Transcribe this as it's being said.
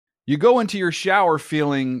You go into your shower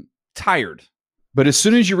feeling tired, but as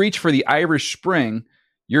soon as you reach for the Irish Spring,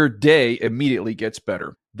 your day immediately gets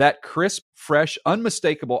better. That crisp, fresh,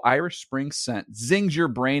 unmistakable Irish Spring scent zings your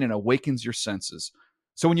brain and awakens your senses.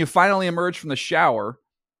 So when you finally emerge from the shower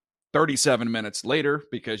 37 minutes later,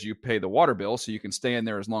 because you pay the water bill so you can stay in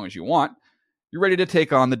there as long as you want, you're ready to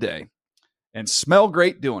take on the day and smell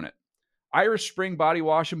great doing it. Irish Spring Body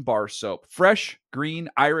Wash and Bar Soap. Fresh, green,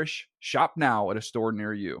 Irish. Shop now at a store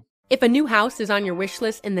near you. If a new house is on your wish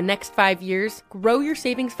list in the next 5 years, grow your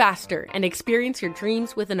savings faster and experience your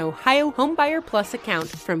dreams with an Ohio Homebuyer Plus account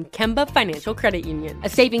from Kemba Financial Credit Union. A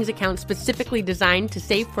savings account specifically designed to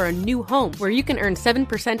save for a new home, where you can earn 7%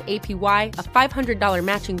 APY, a $500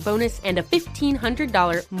 matching bonus, and a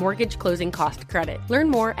 $1,500 mortgage closing cost credit. Learn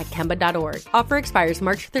more at Kemba.org. Offer expires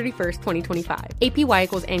March 31st, 2025. APY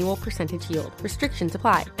equals annual percentage yield. Restrictions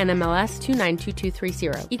apply. NMLS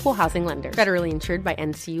 292230. Equal housing lender. Federally insured by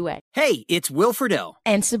NCUA. Hey, it's Will Friedle.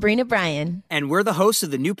 And Sabrina Bryan. And we're the hosts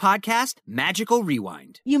of the new podcast, Magical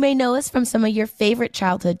Rewind. You may know us from some of your favorite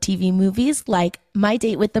childhood TV movies like My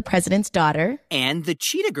Date with the President's Daughter. And the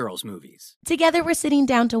Cheetah Girls movies. Together, we're sitting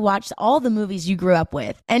down to watch all the movies you grew up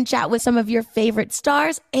with and chat with some of your favorite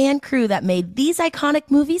stars and crew that made these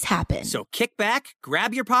iconic movies happen. So kick back,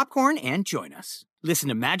 grab your popcorn, and join us. Listen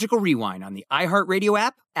to Magical Rewind on the iHeartRadio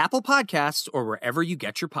app, Apple Podcasts, or wherever you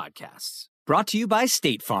get your podcasts. Brought to you by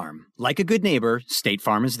State Farm. Like a good neighbor, State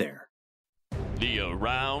Farm is there. The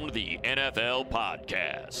Around the NFL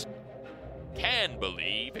podcast. Can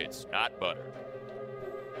believe it's not butter.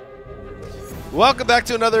 Welcome back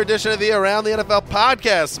to another edition of the Around the NFL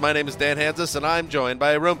podcast. My name is Dan Hansis, and I'm joined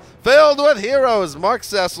by a room filled with heroes. Mark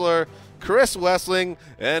Sessler, Chris Wessling,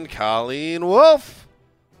 and Colleen Wolfe.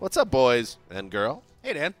 What's up, boys and girl?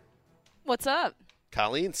 Hey, Dan. What's up?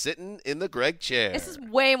 Colleen sitting in the Greg chair. This is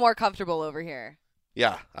way more comfortable over here.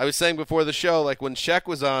 Yeah, I was saying before the show, like when Sheck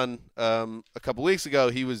was on a couple weeks ago,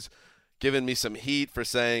 he was giving me some heat for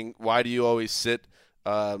saying, why do you always sit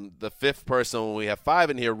the fifth person when we have five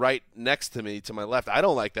in here right next to me, to my left? I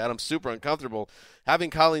don't like that. I'm super uncomfortable.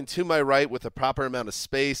 Having Colleen to my right with a proper amount of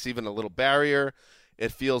space, even a little barrier,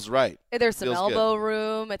 it feels right. There's some elbow good.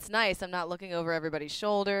 room. It's nice. I'm not looking over everybody's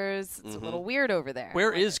shoulders. It's a little weird over there.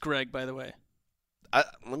 Where is Greg, by the way?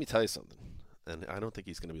 Let me tell you something, and I don't think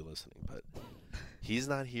he's going to be listening, but he's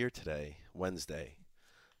not here today, Wednesday.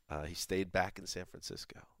 He stayed back in San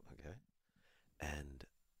Francisco, okay? And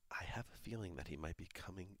I have a feeling that he might be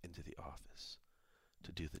coming into the office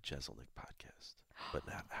to do the Jeselnik podcast, but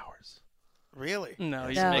not ours. Really? No,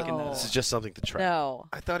 he's No. making that This up. is just something to track. No.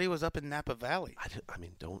 I thought he was up in Napa Valley. I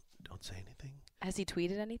mean, don't say anything. Has he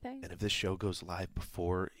tweeted anything? And if this show goes live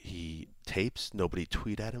before he tapes, nobody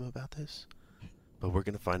tweet at him about this. But we're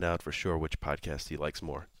going to find out for sure which podcast he likes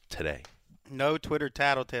more today. No Twitter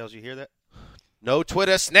tattletales. You hear that? No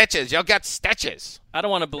Twitter snitches. You'll get stitches. I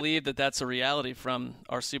don't want to believe that that's a reality from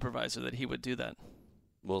our supervisor, that he would do that.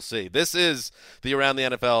 We'll see. This is the Around the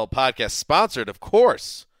NFL podcast, sponsored, of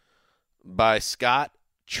course, by Scott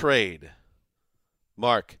Trade.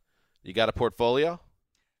 Mark, you got a portfolio?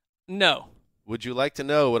 No. Would you like to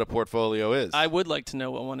know what a portfolio is? I would like to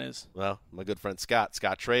know what one is. Well, my good friend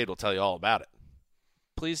Scott Trade will tell you all about it.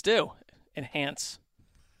 Please do. Enhance.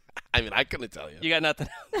 I mean, I couldn't tell you. You got nothing.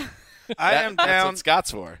 That's what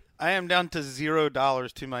Scott's for. I am down to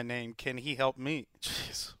 $0 to my name. Can he help me?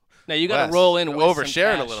 Jeez. Now, you got Wes, to roll in you're with some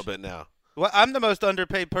oversharing a cash. little bit now. Well, I'm the most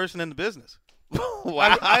underpaid person in the business.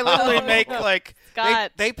 Wow. I literally make like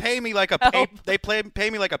Scott. they pay me like a pay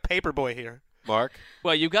me like a paper boy here. Mark?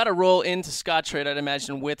 Well, you got to roll into Scott Trade, I'd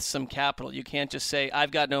imagine, with some capital. You can't just say,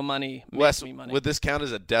 I've got no money, make Wes, me money. would this count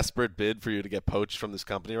as a desperate bid for you to get poached from this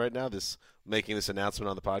company right now, making this announcement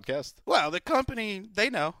on the podcast? Well, the company,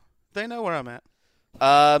 they know where I'm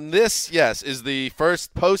at. This, yes, is the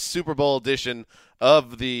first post-Super Bowl edition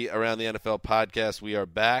of the Around the NFL podcast. We are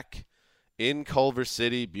back in Culver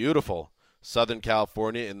City, beautiful Southern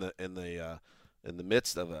California, in the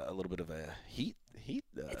midst of a little bit of a heat.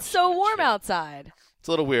 It's so warm outside. It's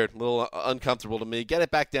a little weird, a little uncomfortable to me. Get it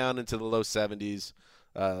back down into the low 70s.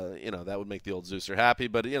 That would make the old Zeuser happy.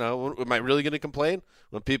 But, am I really going to complain?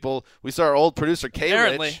 When we saw our old producer,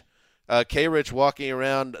 Apparently. K-Rich walking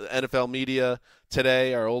around NFL media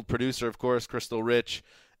today, our old producer, of course, Crystal Rich,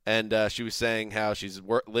 and she was saying how she's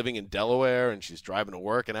living in Delaware and she's driving to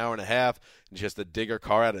work an hour and a half, and she has to dig her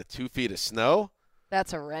car out of 2 feet of snow.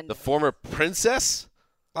 That's horrendous. The former princess,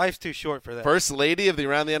 Life's too short for that. first lady of the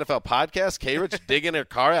Around the NFL podcast, K-Rich, digging her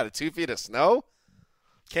car out of 2 feet of snow.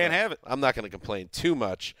 Can't have it. I'm not going to complain too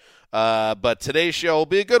much, but today's show will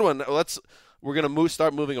be a good one. We're going to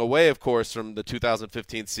start moving away, of course, from the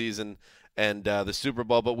 2015 season and the Super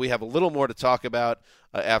Bowl. But we have a little more to talk about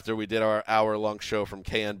after we did our hour-long show from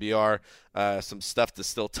KNBR. Some stuff to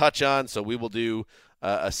still touch on. So we will do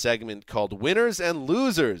a segment called Winners and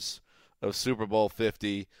Losers of Super Bowl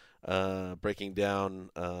 50, breaking down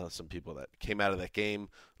some people that came out of that game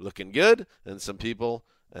looking good, and some people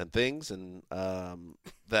and things and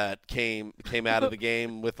that came out of the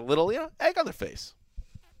game with a little egg on their face.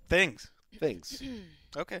 Things.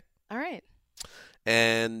 Okay. All right.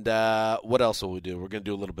 And what else will we do? We're going to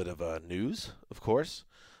do a little bit of news, of course.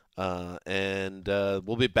 And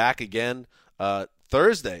we'll be back again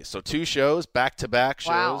Thursday. So 2 shows, back-to-back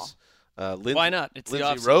shows. Wow. Why not? It's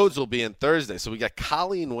Lindsay Rhodes will be in Thursday. So we got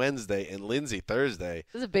Colleen Wednesday and Lindsay Thursday.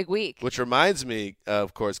 This is a big week. Which reminds me,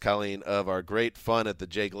 of course, Colleen, of our great fun at the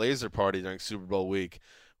Jay Glazer party during Super Bowl week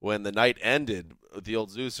when the night ended with the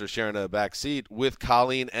old Zeus sharing a back seat with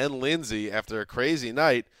Colleen and Lindsay after a crazy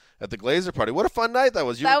night at the Glazer party. What a fun night that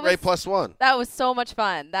was. You were great +1. That was so much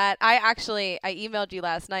fun. I emailed you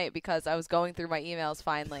last night because I was going through my emails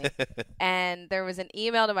finally. And there was an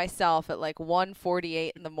email to myself at like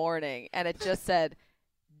 1:48 in the morning, and it just said,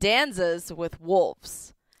 Danzas with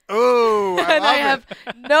wolves. Oh, and I have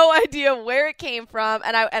no idea where it came from.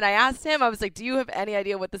 And I asked him, I was like, do you have any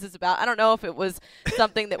idea what this is about? I don't know if it was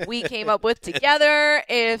something that we came up with together,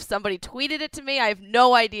 if somebody tweeted it to me. I have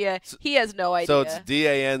no idea. He has no idea. So it's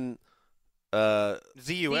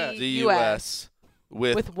DANZUS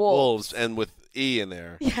with wolves and with E in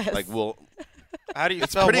there. Yes. Like How do you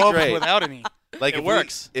it's spell pretty wolf great. without an E? Like It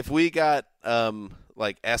works. If we got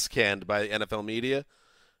like S-canned by NFL media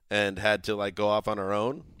and had to like go off on our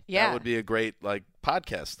own, that would be a great like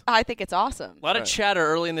podcast. I think it's awesome. A lot of chatter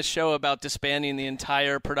early in the show about disbanding the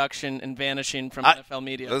entire production and vanishing from NFL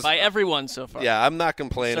media by everyone so far. Yeah, I'm not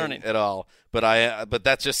complaining at all, but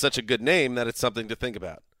that's just such a good name that it's something to think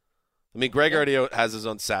about. I mean, Greg already has his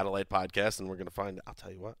own satellite podcast, and we're going to find – I'll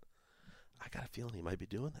tell you what. I got a feeling he might be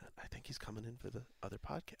doing that. I think he's coming in for the other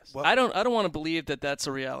podcast. I don't want to believe that that's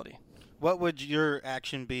a reality. What would your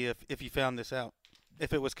action be if you found this out,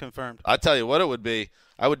 if it was confirmed? I'll tell you what it would be.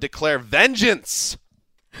 I would declare vengeance.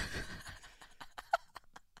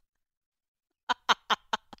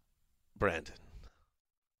 Brandon.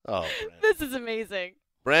 Oh, Brandon. This is amazing.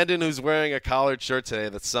 Brandon, who's wearing a collared shirt today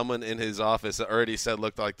that someone in his office already said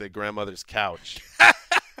looked like their grandmother's couch,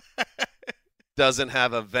 doesn't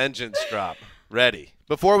have a vengeance drop ready.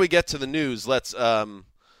 Before we get to the news, let me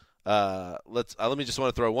just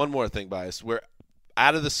want to throw one more thing by us. We're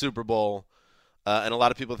out of the Super Bowl, and a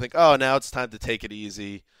lot of people think, oh, now it's time to take it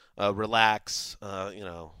easy, relax. I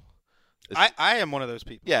am one of those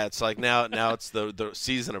people. Yeah, it's like now it's the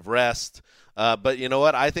season of rest. But you know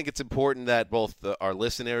what? I think it's important that both our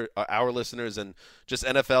listeners and just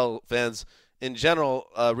NFL fans in general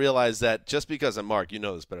realize that just because, and Mark, you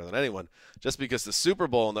know this better than anyone, just because the Super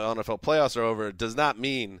Bowl and the NFL playoffs are over does not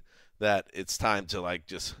mean that it's time to like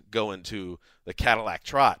just go into the Cadillac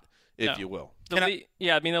trot, if you will.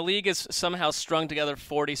 The league has somehow strung together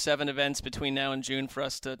 47 events between now and June for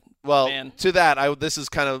us to ban. To that, this is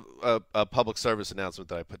kind of a public service announcement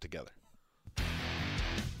that I put together.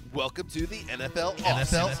 Welcome to the NFL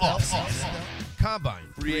offseason. Combine,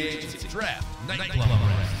 free agency, draft, nightclub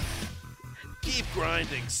arrest. Keep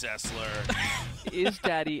grinding, Sessler. Is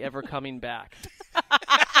Daddy ever coming back?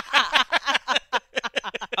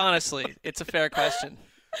 Honestly, it's a fair question.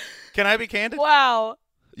 Can I be candid? Wow.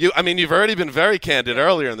 You've already been very candid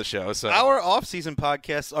earlier in the show. So our off-season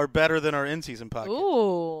podcasts are better than our in-season podcasts.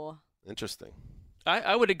 Ooh. Interesting.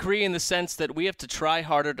 I would agree in the sense that we have to try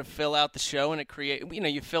harder to fill out the show and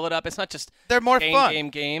you fill it up. It's not just they're more fun.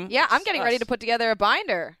 Game. Yeah, I'm getting ready to put together a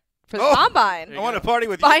binder for the Combine. I want to party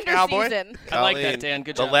with binder you, cowboy. Season. I like that, Dan.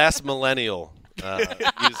 Good job. The last millennial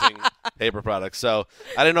using paper products. So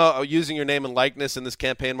I didn't know using your name and likeness in this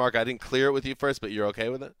campaign, Mark. I didn't clear it with you first, but you're okay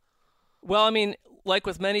with it? Well, I mean, like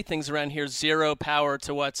with many things around here, zero power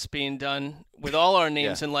to what's being done with all our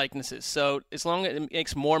names and likenesses. So as long as it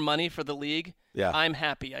makes more money for the league, I'm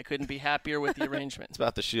happy. I couldn't be happier with the arrangement. It's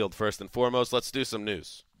about the Shield first and foremost. Let's do some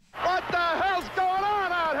news. What the hell's going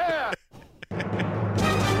on out here?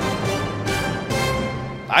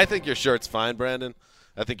 I think your shirt's fine, Brandon.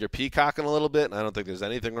 I think you're peacocking a little bit, and I don't think there's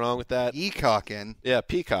anything wrong with that. Peacocking? Yeah,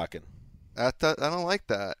 peacocking. I don't like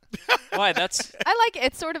that. Why? I like it.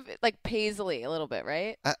 It's sort of like paisley a little bit,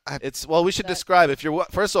 right? We should describe. If you're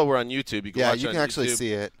first of all, we're on YouTube. You can watch it on actually YouTube.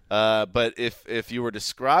 see it. But if you were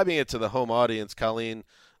describing it to the home audience, Colleen,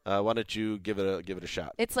 Why don't you give it a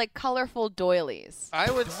shot? It's like colorful doilies. I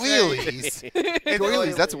would Doilies.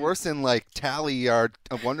 Doilies. That's worse than like Tally, a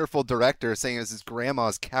wonderful director, saying this is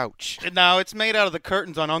grandma's couch. No, it's made out of the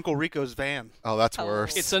curtains on Uncle Rico's van. Oh, that's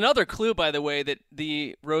worse. It's another clue, by the way, that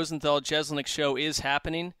the Rosenthal-Jeselnik show is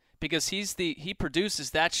happening because he produces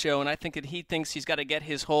that show, and I think that he thinks he's got to get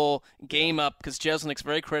his whole game up because Jeselnik's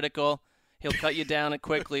very critical. He'll cut you down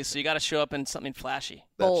quickly, so you got to show up in something flashy.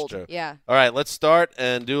 Bold, That's true. Yeah. All right, let's start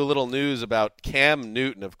and do a little news about Cam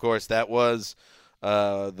Newton. Of course, that was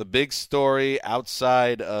the big story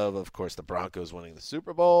outside of course, the Broncos winning the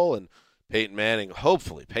Super Bowl and Peyton Manning.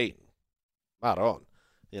 Hopefully, Peyton, not on,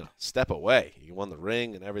 step away. He won the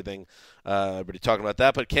ring and everything. Everybody talking about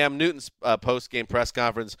that. But Cam Newton's post-game press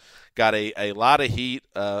conference got a lot of heat.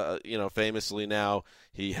 Famously now,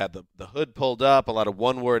 he had the hood pulled up, a lot of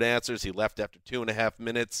one-word answers. He left after 2.5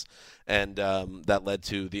 minutes, and that led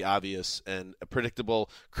to the obvious and predictable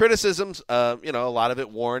criticisms. A lot of it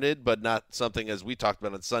warranted, but not something, as we talked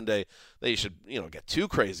about on Sunday, that you should get too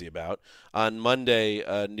crazy about. On Monday,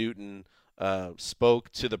 Newton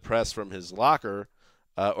spoke to the press from his locker,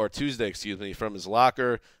 or Tuesday, from his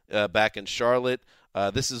locker back in Charlotte.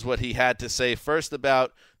 This is what he had to say first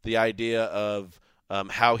about the idea of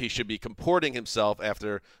how he should be comporting himself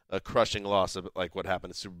after a crushing loss of like what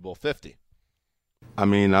happened at Super Bowl 50. I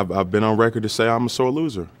mean, I've been on record to say I'm a sore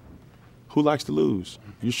loser. Who likes to lose?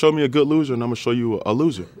 You show me a good loser, and I'm going to show you a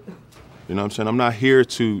loser. You know what I'm saying? I'm not here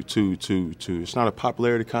to it's not a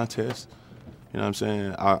popularity contest. You know what I'm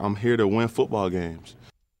saying? I'm here to win football games.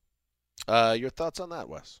 Your thoughts on that,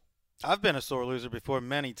 Wes? I've been a sore loser before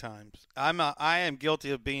many times. I am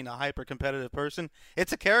guilty of being a hyper-competitive person.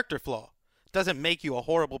 It's a character flaw. Doesn't make you a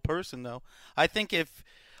horrible person, though. I think if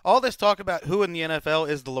all this talk about who in the NFL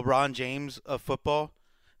is the LeBron James of football,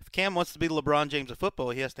 if Cam wants to be the LeBron James of football,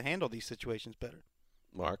 he has to handle these situations better.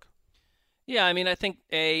 Mark? Yeah, I mean, I think,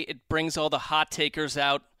 it brings all the hot takers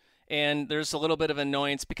out, and there's a little bit of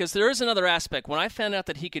annoyance because there is another aspect. When I found out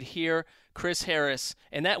that he could hear Chris Harris,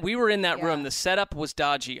 and that we were in that room, the setup was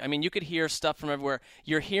dodgy. I mean, you could hear stuff from everywhere.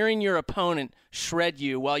 You're hearing your opponent shred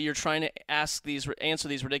you while you're trying to answer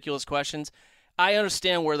these ridiculous questions. I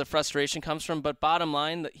understand where the frustration comes from, but bottom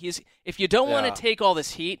line, if you don't want to take all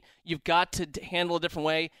this heat, you've got to handle a different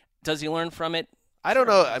way. Does he learn from it? I don't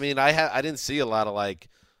know. I mean, I didn't see a lot of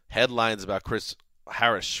headlines about Chris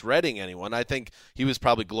Harris shredding anyone. I think he was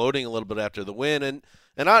probably gloating a little bit after the win, and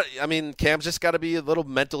I mean, Cam's just got to be a little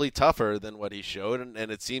mentally tougher than what he showed,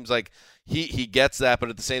 and it seems like he gets that, but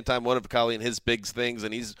at the same time, one of Colleen his big things,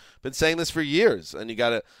 and he's been saying this for years, and you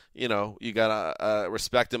gotta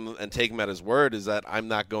respect him and take him at his word, is that I'm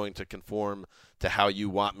not going to conform to how you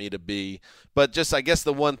want me to be. But just, I guess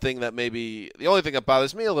the only thing that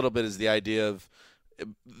bothers me a little bit is the idea of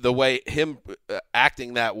the way him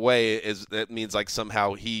acting that way that means like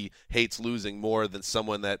somehow he hates losing more than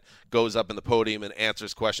someone that goes up in the podium and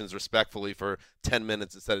answers questions respectfully for 10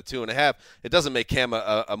 minutes instead of 2.5. It doesn't make Cam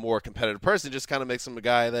a more competitive person. It just kind of makes him a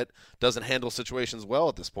guy that doesn't handle situations well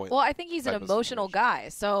at this point. Well, I think he's an emotional guy.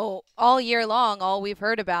 So all year long, all we've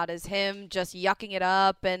heard about is him just yucking it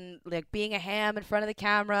up and being a ham in front of the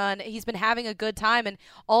camera. And he's been having a good time, and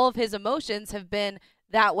all of his emotions have been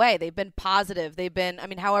that way. They've been positive. They've been,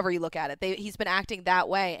 however you look at it, he's been acting that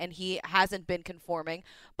way, and he hasn't been conforming.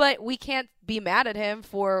 But we can't be mad at him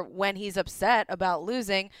for when he's upset about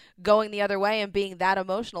losing, going the other way and being that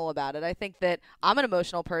emotional about it. I think that I'm an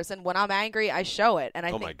emotional person. When I'm angry, I show it, and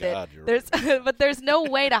I think that but there's no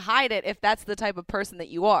way to hide it if that's the type of person that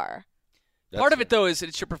you are. Part of it, though, is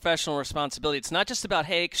it's your professional responsibility. It's not just about,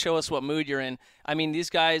 hey, show us what mood you're in. I mean, these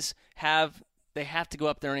guys have to go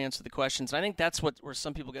up there and answer the questions. And I think that's where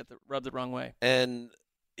some people get rubbed the wrong way. And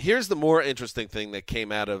here's the more interesting thing that came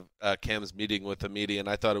out of Cam's meeting with the media, and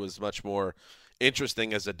I thought it was much more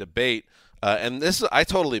interesting as a debate. And I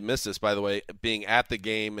totally missed this, by the way, being at the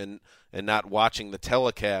game and not watching the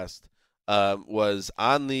telecast, was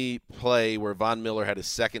on the play where Von Miller had his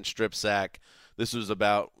second strip sack. This was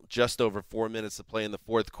about just over 4 minutes to play in the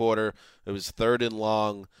fourth quarter. It was 3rd and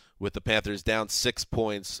long with the Panthers down 6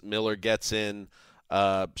 points. Miller gets in,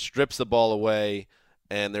 strips the ball away,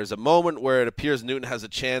 and there's a moment where it appears Newton has a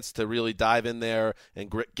chance to really dive in there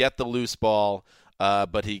and get the loose ball,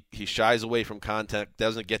 but he shies away from contact,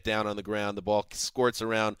 doesn't get down on the ground. The ball squirts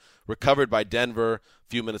around, recovered by Denver. A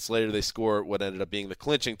few minutes later, they score what ended up being the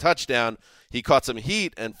clinching touchdown. He caught some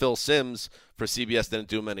heat, and Phil Simms for CBS didn't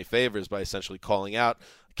do him any favors by essentially calling out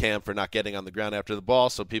Cam for not getting on the ground after the ball.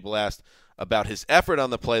 So people asked about his effort on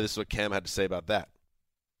the play. This is what Cam had to say about that.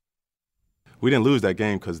 We didn't lose that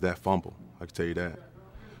game because of that fumble. I can tell you that.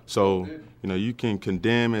 So, you can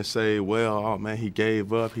condemn and say, well, oh, man, he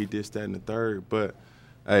gave up, he this, that, and the third. But,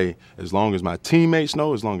 hey, as long as my teammates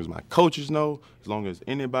know, as long as my coaches know, as long as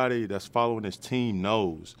anybody that's following this team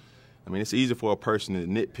knows, I mean, it's easy for a person to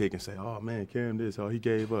nitpick and say, oh, man, Cam this, oh, he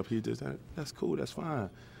gave up, he this, that. That's cool, that's fine.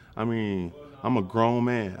 I mean, I'm a grown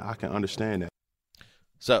man. I can understand that.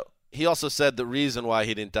 So he also said the reason why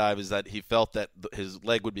he didn't dive is that he felt that his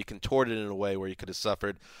leg would be contorted in a way where he could have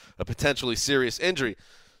suffered a potentially serious injury.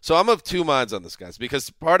 So I'm of two minds on this, guys, because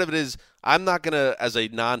part of it is I'm not going to, as a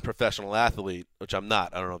non-professional athlete, which I'm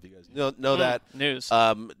not, I don't know if you guys know that. News.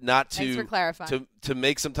 Not Thanks for clarifying. to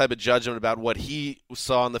make some type of judgment about what he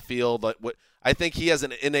saw on the field. Like I think he has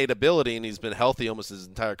an innate ability, and he's been healthy almost his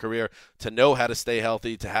entire career, to know how to stay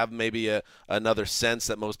healthy, to have maybe another sense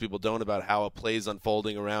that most people don't about how a play's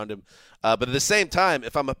unfolding around him. But at the same time,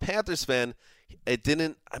 if I'm a Panthers fan,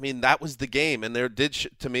 that was the game, and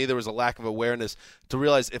to me, there was a lack of awareness to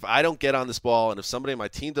realize if I don't get on this ball and if somebody on my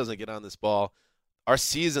team doesn't get on this ball, our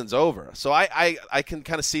season's over. So I can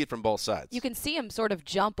kind of see it from both sides. You can see him sort of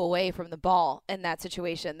jump away from the ball in that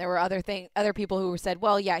situation. There were other people who said,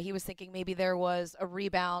 well, yeah, he was thinking maybe there was a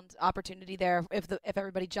rebound opportunity there. If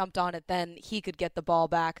everybody jumped on it, then he could get the ball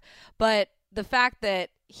back. But the fact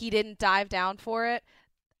that he didn't dive down for it,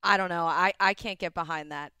 I don't know. I can't get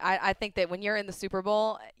behind that. I think that when you're in the Super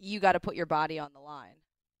Bowl, you got to put your body on the line.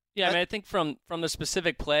 Yeah, I think from the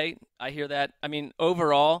specific play, I hear that. I mean,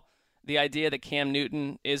 overall, the idea that Cam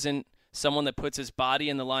Newton isn't someone that puts his body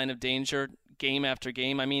in the line of danger game after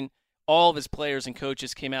game. I mean, all of his players and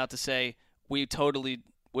coaches came out to say, we totally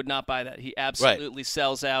would not buy that. He absolutely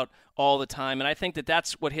sells out all the time. And I think that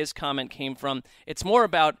that's what his comment came from. It's more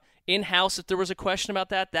about in-house. If there was a question about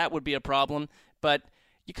that, that would be a problem. But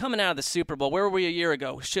you're coming out of the Super Bowl. Where were we a year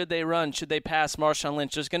ago? Should they run? Should they pass Marshawn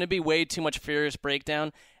Lynch? There's going to be way too much furious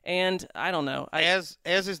breakdown. And I don't know. As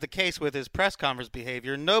is the case with his press conference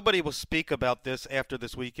behavior, nobody will speak about this after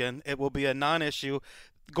this weekend. It will be a non-issue.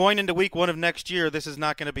 Going into week 1 of next year, this is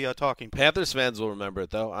not going to be a talking point. Panthers fans will remember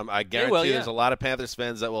it, though. I guarantee there's a lot of Panthers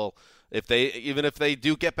fans that will, even if they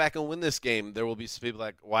do get back and win this game, there will be some people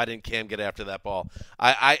like, why didn't Cam get after that ball?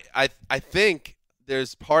 I think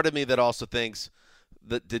there's part of me that also thinks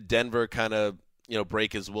that did Denver kind of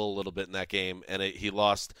break his will a little bit in that game, and he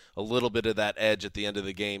lost a little bit of that edge at the end of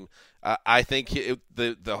the game. I think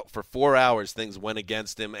for 4 hours things went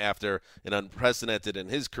against him after an unprecedented in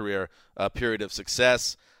his career period of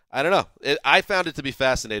success. I don't know. I found it to be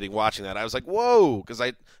fascinating watching that. I was like, whoa, because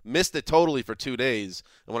I missed it totally for 2 days,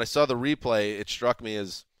 and when I saw the replay, it struck me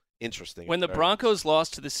as interesting. When the Broncos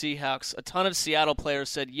lost to the Seahawks, a ton of Seattle players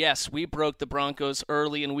said, yes, we broke the Broncos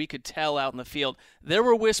early and we could tell out in the field. There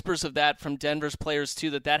were whispers of that from Denver's players,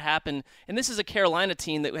 too, that happened. And this is a Carolina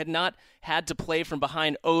team that had not had to play from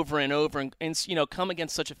behind over and over and come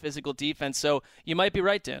against such a physical defense. So you might be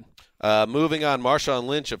right, Dan. Moving on, Marshawn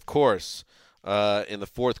Lynch, of course, in the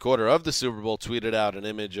fourth quarter of the Super Bowl, tweeted out an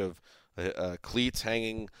image of cleats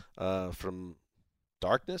hanging from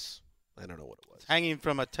darkness. I don't know what it was. Hanging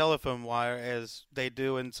from a telephone wire, as they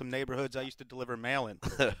do in some neighborhoods I used to deliver mail in.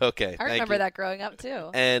 Okay, I remember that growing up,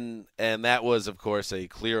 too. And that was, of course, a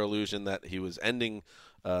clear allusion that he was ending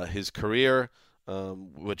his career,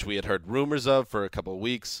 which we had heard rumors of for a couple of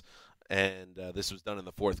weeks. And this was done in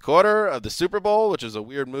the fourth quarter of the Super Bowl, which is a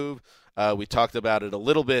weird move. We talked about it a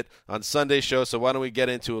little bit on Sunday's show, so why don't we get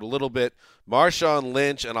into it a little bit. Marshawn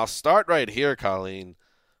Lynch, and I'll start right here, Colleen.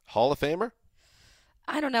 Hall of Famer?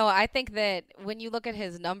 I don't know. I think that when you look at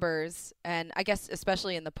his numbers, and I guess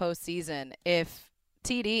especially in the postseason, if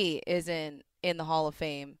TD isn't in the Hall of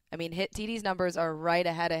Fame, I mean, TD's numbers are right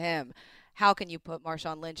ahead of him. How can you put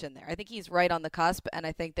Marshawn Lynch in there? I think he's right on the cusp, and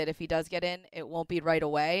I think that if he does get in, it won't be right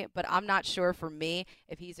away. But I'm not sure for me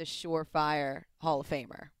if he's a surefire Hall of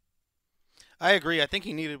Famer. I agree. I think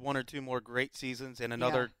he needed 1 or 2 more great seasons and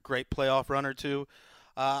another great playoff run or two.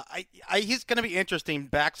 He's going to be interesting.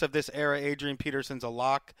 Backs of this era, Adrian Peterson's a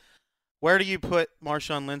lock. Where do you put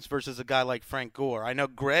Marshawn Lynch versus a guy like Frank Gore? I know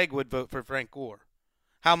Greg would vote for Frank Gore.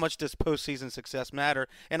 How much does postseason success matter?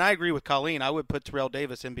 And I agree with Colleen. I would put Terrell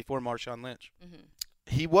Davis in before Marshawn Lynch. Mm-hmm.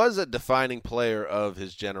 He was a defining player of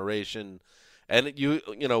his generation. And,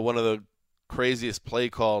 one of the craziest play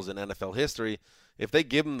calls in NFL history, if they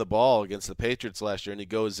give him the ball against the Patriots last year and he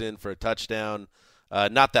goes in for a touchdown,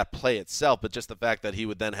 not that play itself, but just the fact that he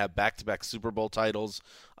would then have back-to-back Super Bowl titles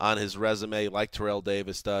on his resume like Terrell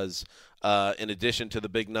Davis does, in addition to the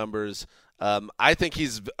big numbers. I think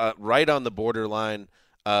he's right on the borderline,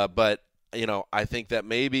 but I think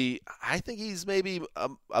he's maybe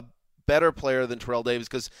a better player than Terrell Davis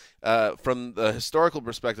because from the historical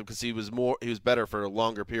perspective, because he was better for a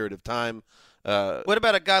longer period of time. What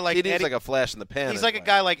about a guy like Eddie's Eddie? like a flash in the pan. He's like a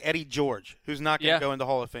guy like Eddie George, who's not going to go into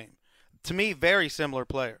Hall of Fame. To me, very similar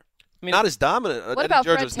player. I mean, not as dominant. What Eddie about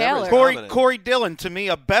George Fred was never as Taylor? dominant. Corey Dillon, to me,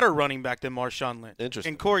 a better running back than Marshawn Lynch.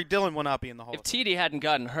 Interesting. And Corey Dillon will not be in the Hall if of Fame. TD hadn't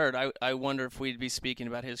gotten hurt, I wonder if we'd be speaking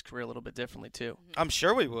about his career a little bit differently too. I'm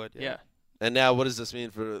sure we would. Yeah. And now what does this mean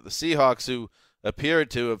for the Seahawks, who appeared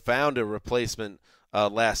to have found a replacement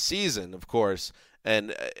last season, of course?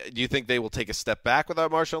 And do you think they will take a step back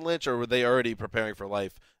without Marshawn Lynch, or were they already preparing for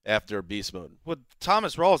life after beast mode? Well,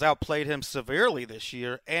 Thomas Rawls outplayed him severely this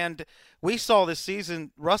year, and we saw this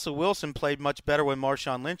season Russell Wilson played much better when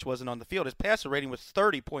Marshawn Lynch wasn't on the field. His passer rating was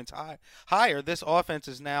 30 points higher. This offense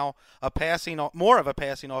is now more of a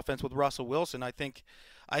passing offense with Russell Wilson. I think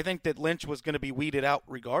that Lynch was going to be weeded out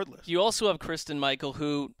regardless. You also have Kristen Michael,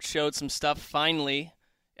 who showed some stuff finally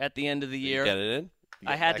at the end of the year. Get it in?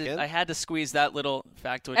 I had to squeeze that little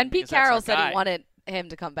factoid. And Pete Carroll said he wanted him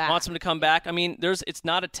to come back. Wants him to come back. I mean, it's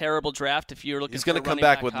not a terrible draft if you're looking. He's going to come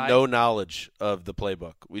back with no knowledge of the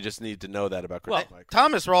playbook. We just need to know that about Kristen Michael.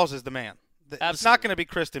 Thomas Rawls is the man. It's not going to be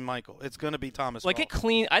Kristen Michael. It's going to be Thomas Rawls.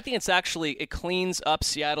 I think it cleans up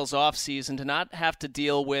Seattle's offseason to not have to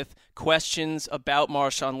deal with questions about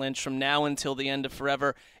Marshawn Lynch from now until the end of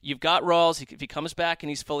forever. You've got Rawls. If he comes back and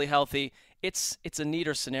he's fully healthy, it's a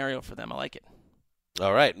neater scenario for them. I like it.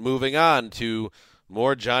 All right, moving on to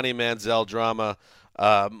more Johnny Manziel drama.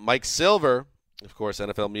 Mike Silver, of course,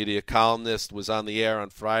 NFL media columnist, was on the air on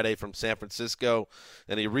Friday from San Francisco,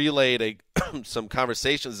 and he relayed some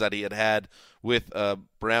conversations that he had with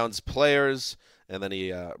Browns players, and then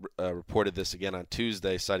he reported this again on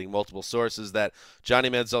Tuesday, citing multiple sources, that Johnny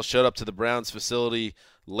Manziel showed up to the Browns facility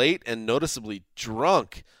late and noticeably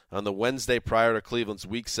drunk on the Wednesday prior to Cleveland's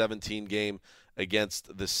Week 17 game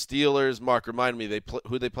against the Steelers. Mark, remind me,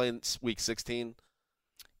 who they play in Week 16?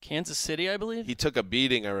 Kansas City, I believe. He took a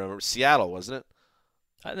beating, I remember. Seattle, wasn't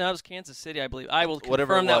it? No, it was Kansas City, I believe. I will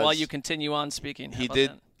confirm that while you continue on speaking. He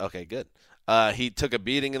did. That? Okay, good. He took a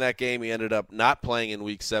beating in that game. He ended up not playing in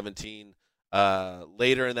Week 17.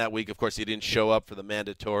 Later in that week, of course, he didn't show up for the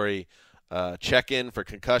mandatory check-in for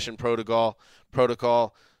concussion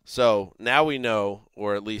protocol. So now we know,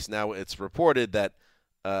 or at least now it's reported, that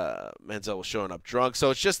Manziel was showing up drunk. So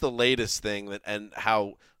it's just the latest thing and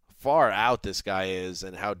how far out this guy is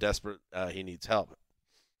and how desperate he needs help.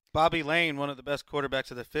 Bobby Lane, one of the best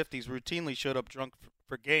quarterbacks of the 50s, routinely showed up drunk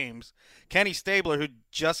for games. Kenny Stabler,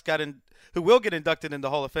 who will get inducted into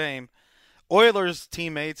Hall of Fame. Oilers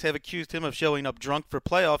teammates have accused him of showing up drunk for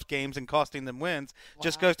playoff games and costing them wins. Wow.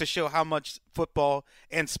 Just goes to show how much football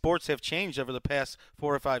and sports have changed over the past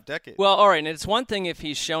 4 or 5 decades. Well, all right, and it's one thing if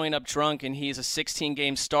he's showing up drunk and he's a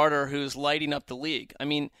 16-game starter who's lighting up the league. I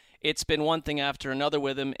mean, it's been one thing after another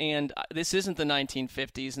with him, and this isn't the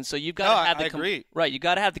 1950s, and so you've got to have you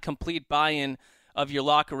got to have the complete buy-in of your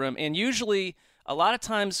locker room. And usually, a lot of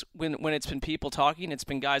times when it's been people talking, it's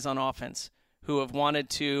been guys on offense who have wanted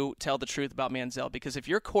to tell the truth about Manziel. Because if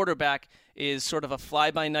your quarterback is sort of a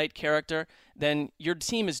fly-by-night character, then your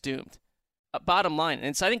team is doomed. Bottom line.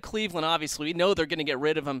 And so I think Cleveland, obviously, we know they're going to get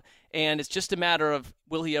rid of him, and it's just a matter of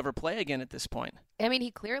will he ever play again at this point. I mean,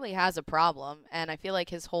 he clearly has a problem, and I feel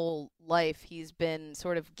like his whole life he's been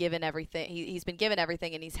sort of given everything. He's been given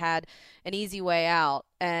everything, and he's had an easy way out.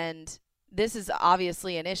 And this is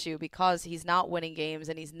obviously an issue because he's not winning games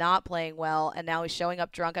and he's not playing well, and now he's showing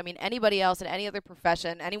up drunk. I mean, anybody else in any other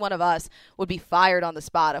profession, any one of us, would be fired on the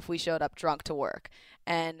spot if we showed up drunk to work.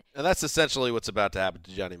 And that's essentially what's about to happen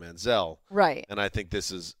to Johnny Manziel. Right. And I think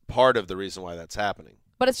this is part of the reason why that's happening.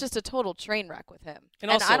 But it's just a total train wreck with him. And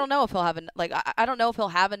also, I don't know if he'll have I don't know if he'll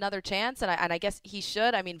have another chance, and I guess he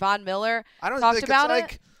should. I mean, Von Miller talked about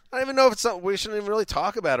it. I don't even know if it's something we shouldn't even really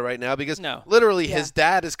talk about it right now because literally his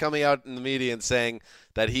dad is coming out in the media and saying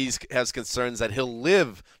that he has concerns that he'll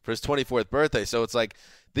live for his 24th birthday. So it's like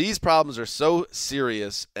these problems are so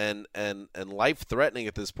serious and life-threatening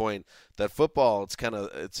at this point that football,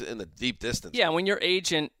 it's in the deep distance. Yeah, when your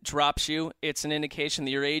agent drops you, it's an indication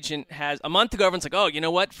that your agent has – a month ago, everyone's like, oh, you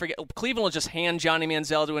know what? Cleveland will just hand Johnny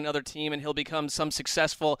Manziel to another team and he'll become some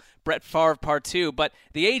successful Brett Favre Part 2. But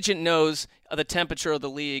the agent knows the temperature of the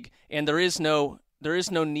league, and there is no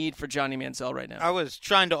need for Johnny Manziel right now. I was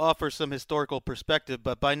trying to offer some historical perspective,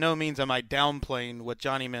 but by no means am I downplaying what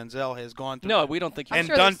Johnny Manziel has gone through. No, we don't think I'm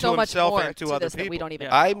sure done so to himself and to other people. people. We don't even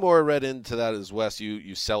I more read into that as Wes,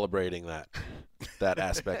 you celebrating that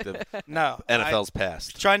aspect of NFL's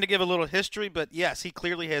past. Trying to give a little history, but yes, he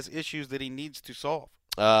clearly has issues that he needs to solve.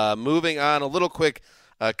 Moving on, a little quick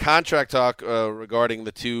contract talk regarding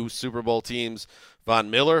the 2 Super Bowl teams.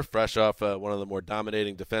 Von Miller, fresh off one of the more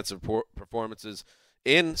dominating defensive performances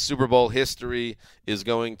in Super Bowl history is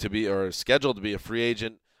going to be or scheduled to be a free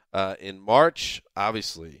agent in March.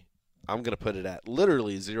 Obviously, I'm going to put it at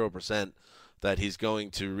literally 0% that he's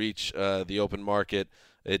going to reach the open market.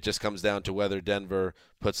 It just comes down to whether Denver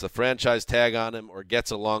puts the franchise tag on him or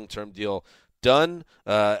gets a long-term deal done.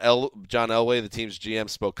 John Elway, the team's GM,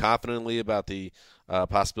 spoke confidently about the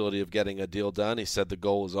possibility of getting a deal done. He said the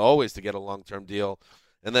goal is always to get a long-term deal.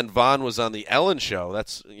 And then Vaughn was on the Ellen Show.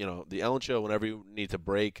 That's, the Ellen Show, whenever you need to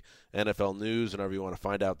break NFL news, whenever you want to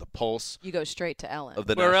find out the pulse. You go straight to Ellen. Of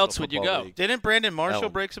the Where National else would you Football go? League. Didn't Brandon Marshall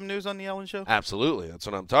Ellen. break some news on the Ellen Show? Absolutely. That's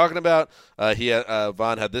what I'm talking about.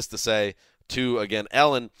 Vaughn had this to say to, again,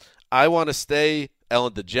 Ellen. I want to stay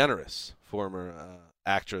Ellen DeGeneres, former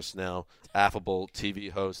actress, now affable TV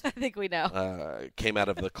host. I think we know. Came out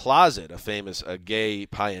of the closet, a famous gay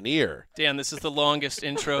pioneer. Dan, this is the longest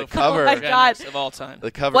intro cover oh my God. of all time. The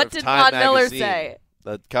cover What of did Time Von Miller magazine. say?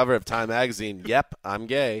 The cover of Time magazine, yep, I'm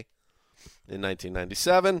gay, in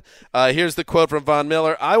 1997. Here's the quote from Von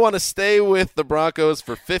Miller. I want to stay with the Broncos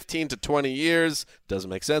for 15 to 20 years. Doesn't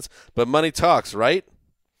make sense, but money talks, right?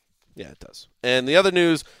 Yeah, it does. And the other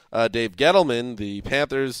news, Dave Gettleman, the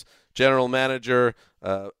Panthers general manager,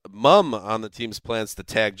 mum on the team's plans to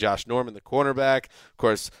tag Josh Norman, the cornerback. Of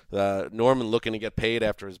course, Norman looking to get paid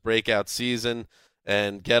after his breakout season,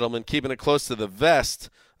 and Gettleman keeping it close to the vest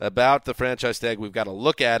about the franchise tag. We've got to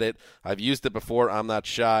look at it. I've used it before. I'm not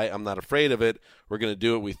shy. I'm not afraid of it. We're going to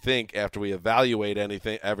do what we think after we evaluate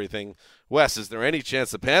everything. Wes, is there any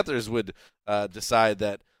chance the Panthers would decide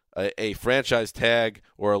that a franchise tag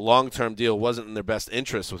or a long-term deal wasn't in their best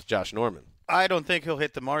interest with Josh Norman? I don't think he'll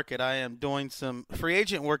hit the market. I am doing some free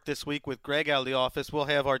agent work this week with Greg out of the office. We'll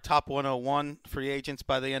have our top 101 free agents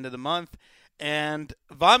by the end of the month. And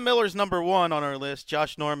Von Miller's number 1 on our list.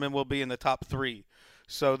 Josh Norman will be in the top 3.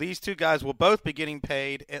 So these two guys will both be getting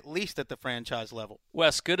paid at least at the franchise level.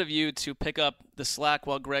 Wes, good of you to pick up the slack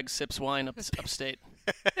while Greg sips wine upstate.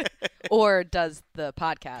 Or does the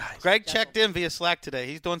podcast. Greg checked in via Slack today.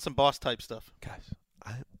 He's doing some boss-type stuff. Guys,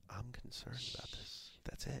 I'm concerned about this.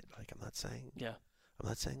 That's it. Like, I'm not saying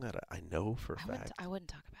that I know for a fact. I wouldn't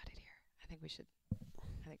talk about it here. I think we should.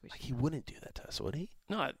 Like, he wouldn't do that to us, would he?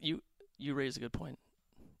 No, you raise a good point.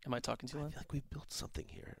 Am I talking too loud? I feel like we've built something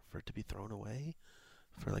here for it to be thrown away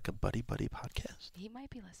for like a buddy podcast. He might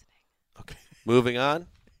be listening. Okay. Moving on.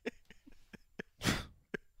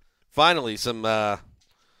 Finally, some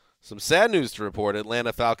sad news to report.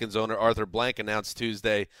 Atlanta Falcons owner Arthur Blank announced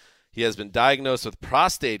Tuesday he has been diagnosed with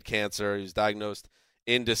prostate cancer. He was diagnosed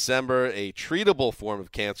in December, a treatable form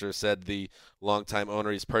of cancer, said the longtime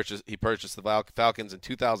owner. He purchased the Falcons in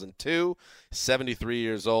 2002, 73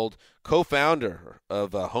 years old, co-founder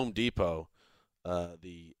of Home Depot,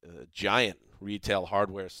 the giant retail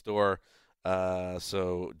hardware store.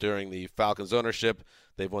 So during the Falcons ownership,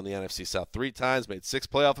 they've won the NFC South 3 times, made 6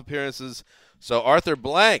 playoff appearances. So Arthur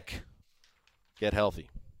Blank, get healthy.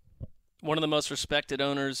 One of the most respected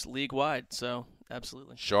owners league-wide, so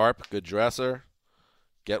absolutely. Sharp, good dresser.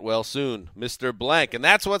 Get well soon, Mr. Blank. And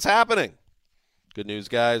that's what's happening. Good news,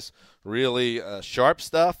 guys. Really sharp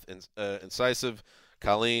stuff, incisive.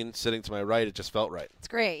 Colleen sitting to my right, it just felt right. It's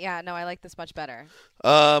great. Yeah, no, I like this much better.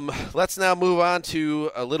 Let's now move on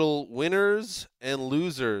to a little winners and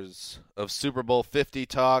losers of Super Bowl 50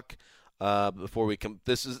 talk. Before we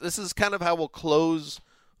this is kind of how we'll close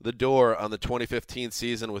the door on the 2015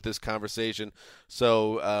 season with this conversation.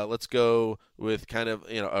 So let's go with kind of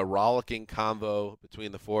a rollicking convo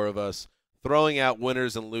between the four of us, throwing out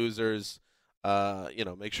winners and losers.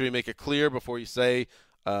 Make sure you make it clear before you say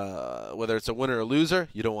whether it's a winner or loser.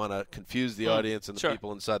 You don't want to confuse the audience and the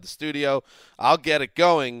people inside the studio. I'll get it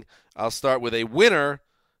going. I'll start with a winner,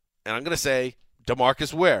 and I'm going to say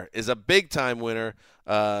DeMarcus Ware is a big-time winner.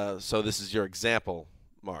 So this is your example,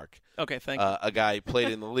 Mark. Okay, thank you. A guy who played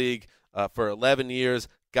in the league for 11 years,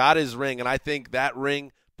 got his ring, and I think that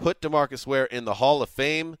ring put DeMarcus Ware in the Hall of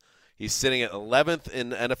Fame. He's sitting at 11th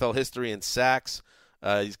in NFL history in sacks.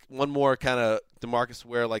 He's one more kind of DeMarcus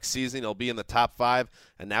Ware-like season. He'll be in the top 5,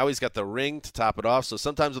 and now he's got the ring to top it off. So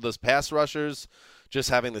sometimes with those pass rushers, just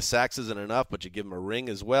having the sacks isn't enough, but you give him a ring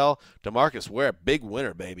as well. DeMarcus Ware, big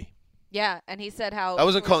winner, baby. Yeah, and he said how... I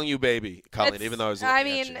wasn't calling you baby, Colleen, even though I was looking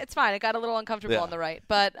at you. It's fine. It got a little uncomfortable on the right.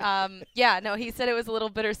 But, he said it was a little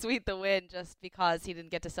bittersweet, the win, just because he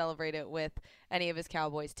didn't get to celebrate it with any of his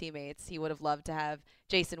Cowboys teammates. He would have loved to have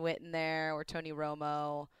Jason Witten there or Tony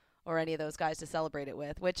Romo or any of those guys to celebrate it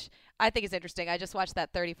with, which I think is interesting. I just watched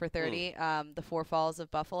that 30 for 30, the Four Falls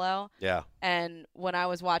of Buffalo. Yeah. And when I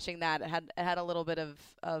was watching that, it had a little bit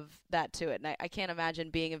of that to it. And I can't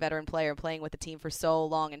imagine being a veteran player and playing with the team for so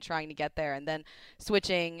long and trying to get there and then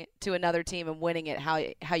switching to another team and winning it, how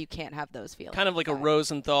you can't have those feelings. Kind of like a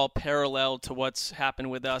Rosenthal parallel to what's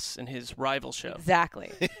happened with us in his rival show.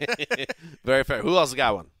 Exactly. Very fair. Who else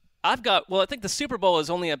got one? I think the Super Bowl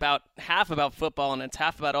is only about half about football and it's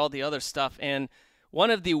half about all the other stuff. And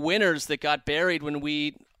one of the winners that got buried when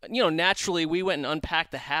we, naturally we went and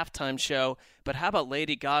unpacked the halftime show. But how about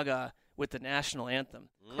Lady Gaga with the national anthem?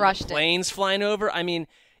 Crushed Planes flying over. I mean,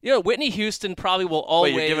 Whitney Houston probably will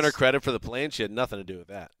always. Wait, you're giving her credit for the plane? She had nothing to do with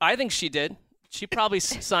that. I think she did. She probably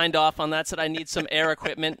signed off on that, said I need some air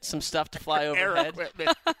equipment, some stuff to fly overhead.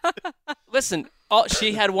 Listen,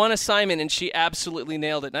 she had one assignment, and she absolutely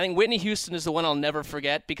nailed it. And I think Whitney Houston is the one I'll never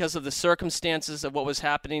forget because of the circumstances of what was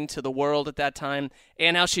happening to the world at that time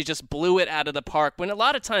and how she just blew it out of the park. When a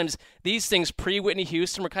lot of times these things pre-Whitney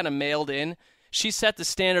Houston were kind of mailed in. She set the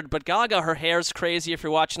standard, but Gaga, her hair's crazy if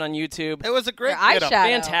you're watching on YouTube. It was a great eyeshadow.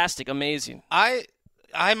 Fantastic, amazing.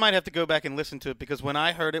 I might have to go back and listen to it because when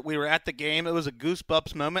I heard it, we were at the game. It was a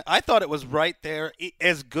goosebumps moment. I thought it was right there,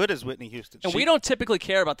 as good as Whitney Houston. And we don't typically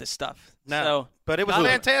care about this stuff. No, so, but it was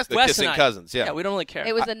fantastic. The Kissing Cousins, yeah. Yeah, we don't really care.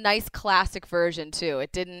 It was a nice classic version too.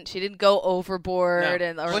 She didn't go overboard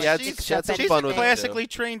she's a classically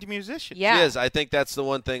trained musician. Yeah. She is. I think that's the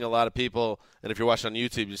one thing a lot of people, and if you're watching on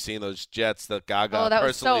YouTube, you're seeing those jets that Gaga that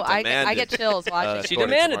personally was so, demanded. I get chills watching. She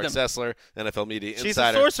demanded Mark them. Sessler, NFL Media She's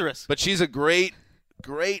Insider. a sorceress. But she's a great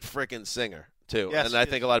freaking singer too. Yes, and I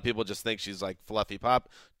think a lot of people just think she's like fluffy pop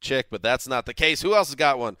chick, but that's not the case. Who else has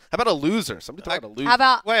got one? How about a loser? Somebody talk about a loser. How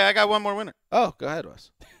about Wait, I got one more winner. Oh, go ahead, Wes.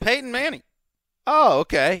 Peyton Manning. Oh,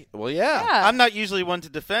 okay. Well, yeah. I'm not usually one to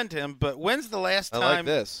defend him, but when's the last time? I like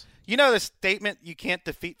this. You know the statement, you can't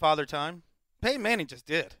defeat Father Time? Peyton Manning just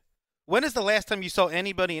did. When is the last time you saw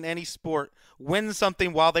anybody in any sport win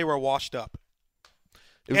something while they were washed up?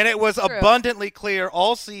 And it was abundantly clear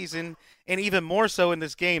all season, and even more so in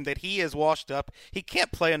this game, that he is washed up. He can't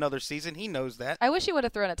play another season. He knows that. I wish he would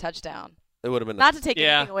have thrown a touchdown. It would have been not to take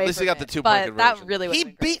anything away. At least from he got it, the 2-point but conversion. that really would. He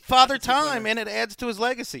beat Father Time, and it adds to his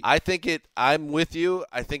legacy. I think I'm with you.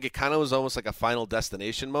 I think it kind of was almost like a Final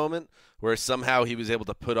Destination moment where somehow he was able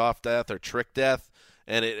to put off death or trick death,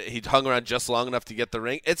 and he hung around just long enough to get the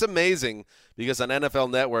ring. It's amazing because on NFL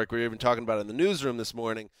Network, we were even talking about it in the newsroom this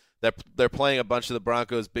morning, that they're playing a bunch of the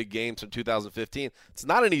Broncos' big games from 2015. It's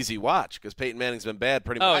not an easy watch because Peyton Manning's been bad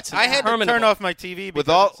pretty much. I had to turn off my TV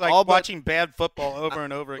because it's like watching bad football over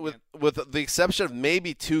and over again. With the exception of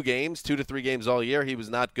maybe 2 to 3 games all year, he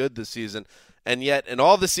was not good this season. And yet, in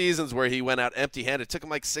all the seasons where he went out empty-handed, it took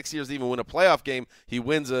him like 6 years to even win a playoff game. He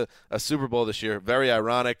wins a Super Bowl this year. Very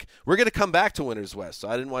ironic. We're going to come back to Winners West, so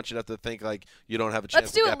I didn't want you to have to think like you don't have a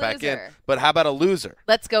chance to get back in. But how about a loser?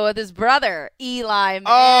 Let's go with his brother, Eli Manning.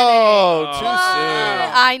 Oh, too soon.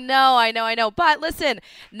 I know. But listen,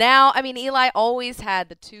 now, Eli always had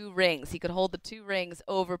the 2 rings. He could hold the 2 rings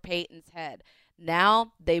over Peyton's head.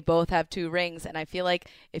 Now they both have 2 rings, and I feel like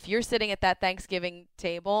if you're sitting at that Thanksgiving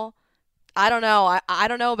table, I don't know. I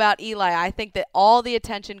don't know about Eli. I think that all the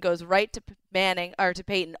attention goes right to Manning or to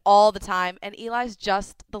Peyton all the time, and Eli's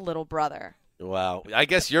just the little brother. Wow. I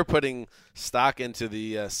guess you're putting stock into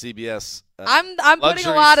the CBS. I'm putting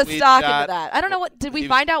a lot of stock into that. I don't know what. Did we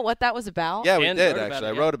find out what that was about? Yeah, we did actually.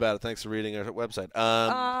 I wrote about it. Thanks for reading our website.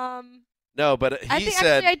 No, but he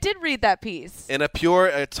said I did read that piece. In a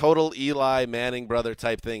total Eli Manning brother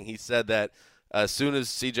type thing, he said that as soon as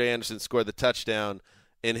C.J. Anderson scored the touchdown,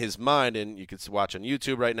 in his mind, and you can watch on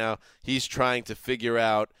YouTube right now, he's trying to figure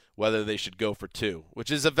out whether they should go for 2,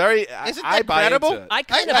 which is a very Isn't that credible? I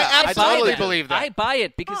absolutely believe that. I buy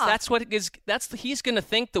it because that's what it is. He's going to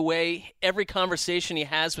think the way every conversation he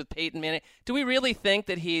has with Peyton Manning. Do we really think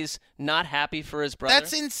that he's not happy for his brother?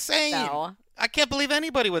 That's insane. No. I can't believe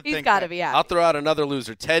anybody would think that. He's got to be happy. I'll throw out another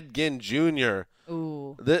loser, Ted Ginn Jr.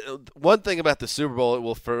 Ooh. The one thing about the Super Bowl,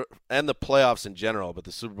 and the playoffs in general, but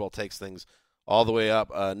the Super Bowl takes things all the way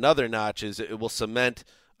up another notch, is it will cement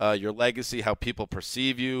your legacy, how people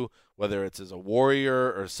perceive you, whether it's as a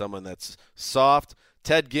warrior or someone that's soft.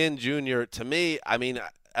 Ted Ginn Jr., to me,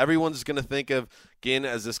 everyone's going to think of Ginn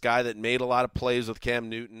as this guy that made a lot of plays with Cam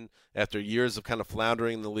Newton after years of kind of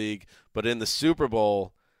floundering in the league. But in the Super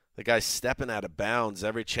Bowl, the guy's stepping out of bounds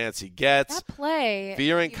every chance he gets. That play.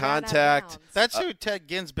 Fearing contact. That's who Ted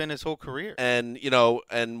Ginn's been his whole career. And,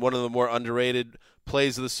 and one of the more underrated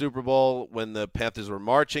plays of the Super Bowl, when the Panthers were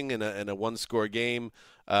marching in a one-score game,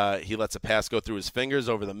 he lets a pass go through his fingers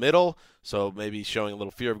over the middle, so maybe showing a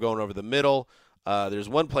little fear of going over the middle. There's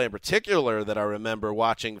one play in particular that I remember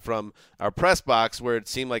watching from our press box where it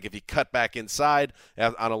seemed like if he cut back inside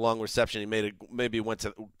on a long reception, he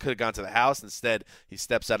could have gone to the house. Instead, he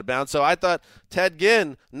steps out of bounds. So I thought Ted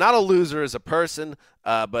Ginn, not a loser as a person,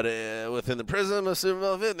 but within the prism of Super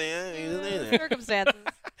Bowl 50, circumstances.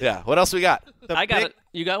 Yeah. What else we got?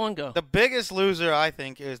 You got one? Go. The biggest loser, I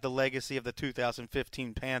think, is the legacy of the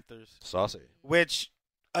 2015 Panthers. Saucy.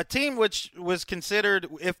 A team which was considered,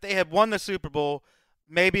 if they had won the Super Bowl,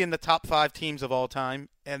 maybe in the top 5 teams of all time,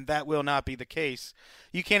 and that will not be the case.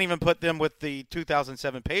 You can't even put them with the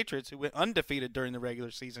 2007 Patriots, who went undefeated during the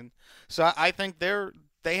regular season. So I think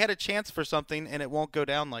they had a chance for something, and it won't go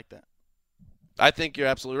down like that. I think you're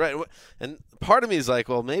absolutely right. And part of me is like,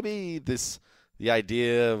 well, maybe the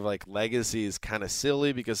idea of like legacy is kind of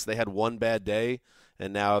silly because they had one bad day.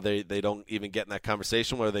 And now they don't even get in that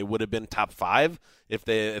conversation where they would have been top 5 if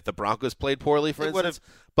the Broncos played poorly, for instance.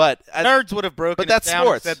 But nerds would have broken that's it down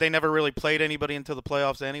sports. and said they never really played anybody until the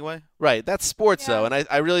playoffs anyway. Right, that's sports though, and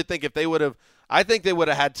I really think if they would have, I think they would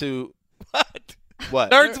have had to. What?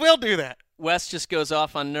 Nerds will do that. Wes just goes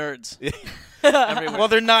off on nerds. Well,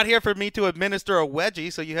 they're not here for me to administer a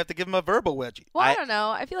wedgie, so you have to give them a verbal wedgie. Well, I don't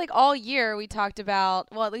know. I feel like all year we talked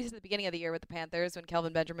about, well, at least at the beginning of the year with the Panthers when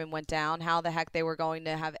Kelvin Benjamin went down, how the heck they were going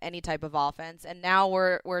to have any type of offense. And now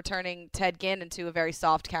we're turning Ted Ginn into a very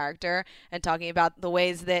soft character and talking about the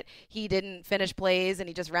ways that he didn't finish plays and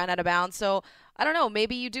he just ran out of bounds. So I don't know.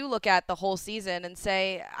 Maybe you do look at the whole season and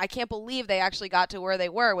say, I can't believe they actually got to where they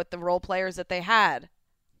were with the role players that they had.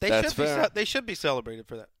 They should be celebrated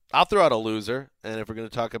for that. I'll throw out a loser, and if we're going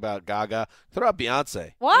to talk about Gaga, throw out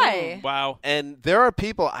Beyonce. Why? Wow. And there are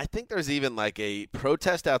people, I think there's even like a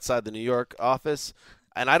protest outside the New York office,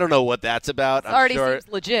 and I don't know what that's about.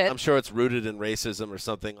 Seems legit. I'm sure it's rooted in racism or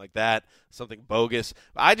something like that, something bogus.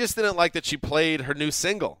 I just didn't like that she played her new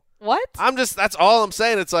single. What? That's all I'm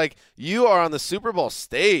saying. It's like, you are on the Super Bowl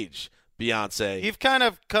stage, Beyonce. You've kind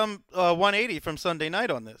of come 180 from Sunday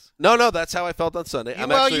night on this. No, that's how I felt on Sunday.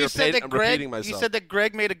 I'm repeating myself. You said that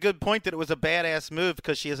Greg made a good point that it was a badass move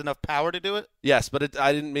because she has enough power to do it? Yes, but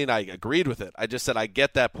I didn't mean I agreed with it. I just said I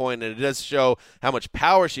get that point, and it does show how much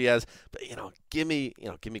power she has. But, give me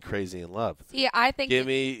Crazy in Love. Yeah, I think. Give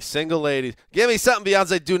me Single Ladies. Give me something,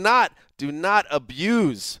 Beyonce. Do not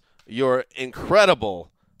abuse your incredible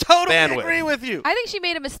Totally bandwidth. Agree with you. I think she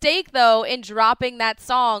made a mistake, though, in dropping that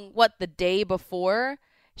song, the day before?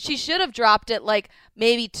 She should have dropped it,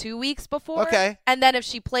 maybe 2 weeks before. Okay. And then if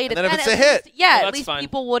she played it, then if it's a hit. At least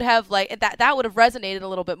people would have, that would have resonated a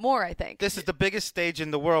little bit more, I think. This is the biggest stage in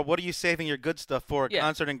the world. What are you saving your good stuff for? A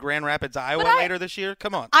concert in Grand Rapids, Iowa later this year?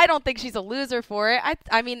 Come on. I don't think she's a loser for it.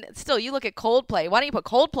 I mean, still, you look at Coldplay. Why don't you put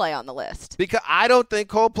Coldplay on the list? Because I don't think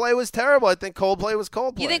Coldplay was terrible. I think Coldplay was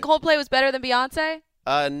Coldplay. You think Coldplay was better than Beyonce?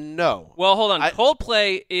 No. Well, hold on.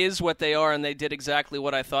 Coldplay is what they are, and they did exactly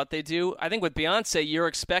what I thought they do. I think with Beyonce, you're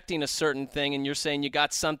expecting a certain thing, and you're saying you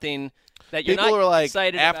got something that you're people not were like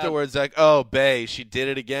excited afterwards, about. like, "Oh, Bey, she did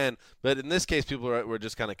it again." But in this case, people were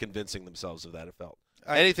just kind of convincing themselves of that. It felt.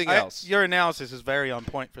 Anything else? Your analysis is very on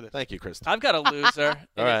point for this. Thank you, Kristen. I've got a loser.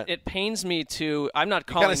 All right. It pains me to. I'm not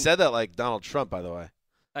calling. You kind of said that like Donald Trump, by the way.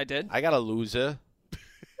 I did. I got a loser.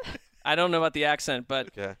 I don't know about the accent, but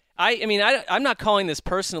okay. I'm not calling this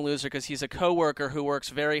person a loser because he's a coworker who works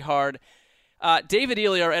very hard. David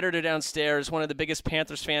Ely, our editor downstairs, one of the biggest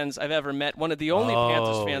Panthers fans I've ever met, one of the only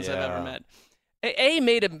Panthers fans I've ever met.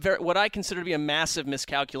 Made what I consider to be a massive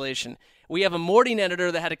miscalculation. We have a morning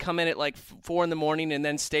editor that had to come in at 4 a.m. and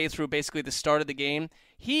then stay through basically the start of the game.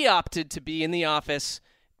 He opted to be in the office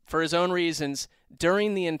for his own reasons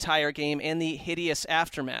during the entire game and the hideous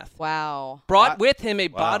aftermath. Wow. Brought with him a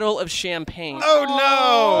bottle of champagne. Oh,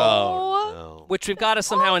 no. Which we've got to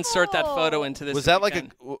somehow insert that photo into this. Was that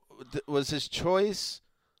was his choice?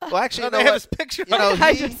 Well, actually, they have his picture.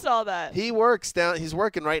 I just saw that. He's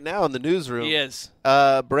working right now in the newsroom. He is.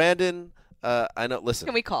 Brandon, I know. Listen,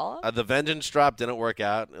 can we call him? The Vengeance drop didn't work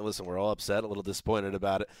out. And listen, we're all upset, a little disappointed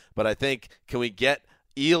about it. But I think, can we get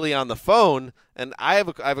Ely on the phone? And I have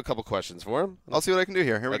a couple questions for him. I'll see what I can do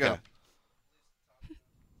here. Here we go.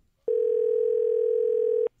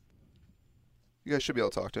 You guys should be able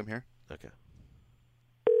to talk to him here. Okay.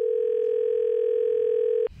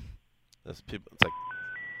 It's like.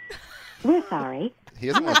 We're sorry. He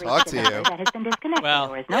doesn't want to talk to you. That has been disconnected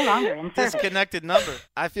or is no longer in service. Disconnected number.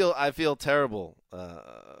 I feel terrible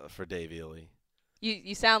for Dave Ely.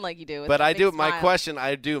 You sound like you do. But I do. My question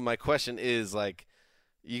is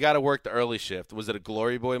you got to work the early shift. Was it a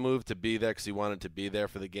glory boy move to be there because he wanted to be there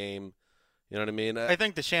for the game? You know what I mean? I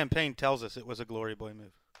think the champagne tells us it was a glory boy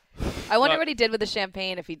move. I wonder what he did with the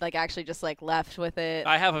champagne, if he'd actually just left with it.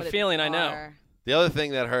 I have a feeling I know. The other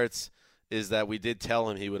thing that hurts is that we did tell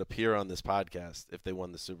him he would appear on this podcast if they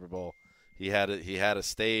won the Super Bowl. He had a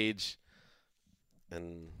stage,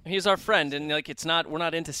 and he's our friend, and we're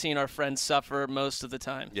not into seeing our friends suffer most of the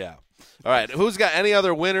time. Yeah. All right. Who's got any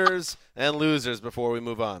other winners and losers before we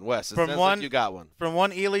move on? Wes, it sounds like you got one. From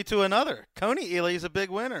one Ely to another. Coney Ely's a big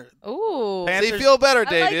winner. Ooh. So you feel better,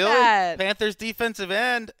 Dave Ely. That. Panthers defensive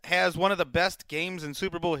end has one of the best games in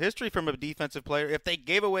Super Bowl history from a defensive player. If they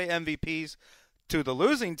gave away MVPs to the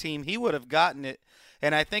losing team, he would have gotten it.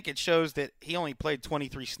 And I think it shows that he only played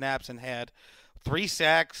 23 snaps and had 3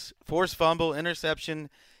 sacks, forced fumble, interception.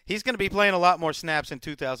 He's going to be playing a lot more snaps in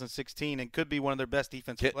 2016 and could be one of their best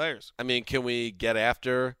defensive players. I mean, can we get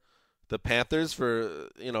after the Panthers for,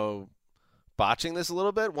 botching this a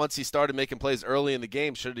little bit? Once he started making plays early in the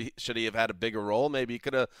game, should he have had a bigger role? Maybe he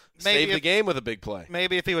could have saved the game with a big play.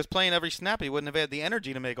 Maybe if he was playing every snap, he wouldn't have had the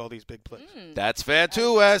energy to make all these big plays. That's fair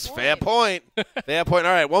too, Wes. Fair point. Fair point.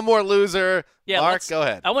 All right, one more loser. Yeah, Mark, go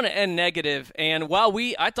ahead. I want to end negative. And while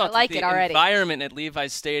I thought like the environment at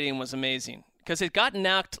Levi's Stadium was amazing because it got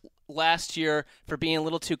knocked last year for being a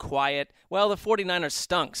little too quiet. Well, the 49ers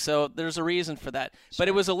stunk, so there's a reason for that. Sure. But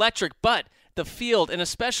it was electric. But the field, and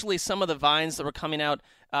especially some of the vines that were coming out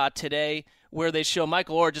today where they show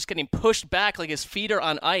Michael Orr just getting pushed back like his feet are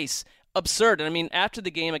on ice. Absurd. And I mean, after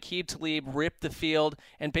the game, Aqib Talib ripped the field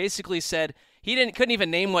and basically said he couldn't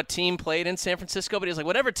even name what team played in San Francisco, but he was like,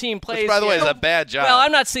 whatever team plays. Which, by the way, is a bad job. Well,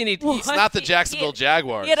 I'm not saying he's not the Jacksonville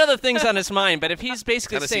Jaguars. He had other things on his mind, but if he's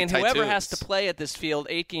basically saying whoever Titans. has to play at this field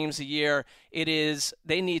 8 games a year,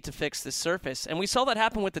 they need to fix this surface. And we saw that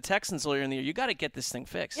happen with the Texans earlier in the year. You got to get this thing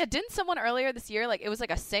fixed. Yeah, didn't someone earlier this year, it was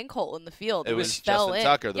like a sinkhole in the field? It was fell Justin in.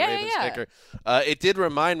 Tucker, the Ravens kicker. It did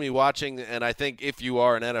remind me watching, and I think if you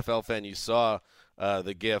are an NFL fan, you saw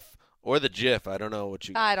the GIF. Or the GIF, I don't know what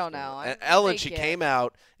you. I don't know. And Ellen, she came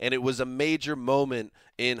out, and it was a major moment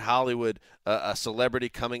in Hollywood. A celebrity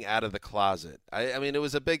coming out of the closet. I mean, it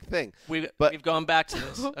was a big thing. We've gone back to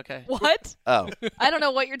this. Okay. What? Oh. I don't know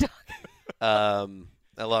what you're talking.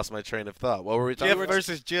 I lost my train of thought. What were we talking about? GIF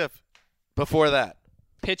versus GIF. Before that.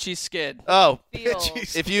 Pitchy skid. Oh, pitchy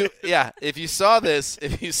skid. If you saw this,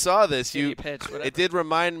 it did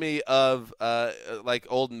remind me of like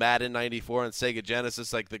old Madden 94 and Sega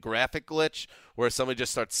Genesis, like the graphic glitch where somebody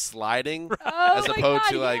just starts sliding as opposed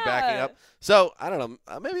to backing up. So I don't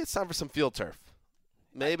know. Maybe it's time for some field turf.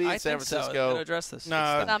 Maybe I San think Francisco. So. Address this.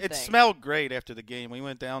 No, it smelled great after the game. We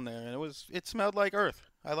went down there and it smelled like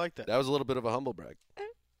earth. I like that. That was a little bit of a humble brag.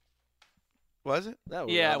 Was it? No,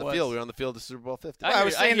 we were on the field. We were on the field of Super Bowl 50. I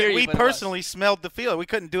was saying that we personally smelled the field. We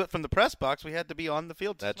couldn't do it from the press box. We had to be on the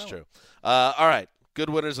field to That's smell true. All right.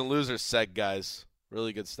 Good winners and losers seg, guys.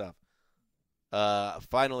 Really good stuff.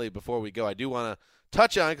 Finally, before we go, I do want to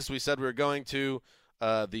touch on, because we said we were going to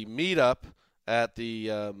the meetup at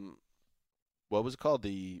the, what was it called?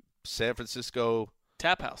 The San Francisco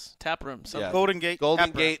Tap Room. Yeah. Golden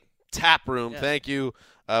Gate Tap Room. Yeah. Thank you.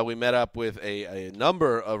 We met up with a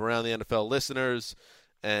number of Around the NFL listeners,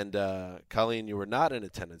 and Colleen, you were not in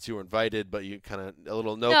attendance. You were invited, but you kind of a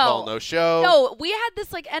little no call, no show. No, we had this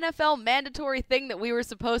NFL mandatory thing that we were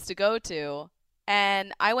supposed to go to,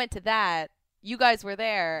 and I went to that. You guys were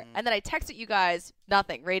there, and then I texted you guys.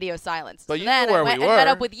 Nothing. Radio silence. But you then knew where I went we were. and met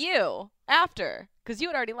up with you after, because you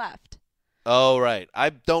had already left. Oh, right. I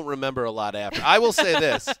don't remember a lot after. I will say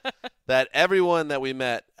this, that everyone that we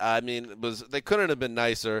met, I mean, they couldn't have been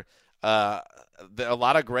nicer. A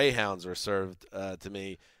lot of Greyhounds were served to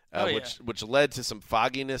me, which led to some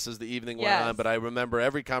fogginess as the evening went on. But I remember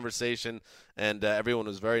every conversation, and everyone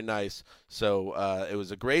was very nice. So it was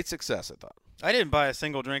a great success, I thought. I didn't buy a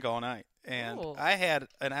single drink all night, and I had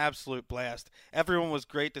an absolute blast. Everyone was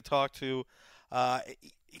great to talk to.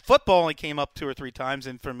 Football only came up 2 or 3 times,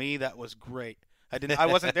 and for me, that was great. I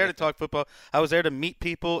wasn't there to talk football. I was there to meet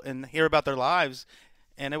people and hear about their lives,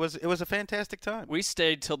 and it was a fantastic time. We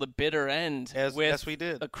stayed till the bitter end. Yes, we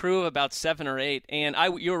did. A crew of about 7 or 8, and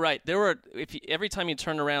you were right. There were every time you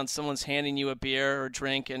turn around, someone's handing you a beer or a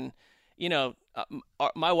drink, and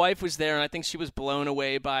my wife was there, and I think she was blown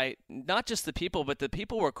away by not just the people, but the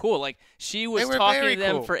people were cool. Like, she was talking to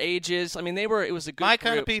them for ages. I mean, it was a good My group.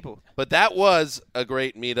 kind of people. But that was a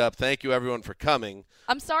great meetup. Thank you, everyone, for coming.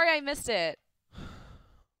 I'm sorry I missed it.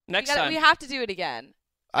 Next time. We have to do it again.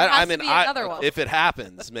 If it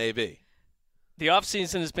happens, maybe. The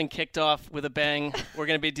offseason has been kicked off with a bang. We're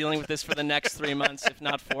going to be dealing with this for the next 3 months, if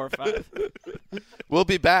not 4 or 5. We'll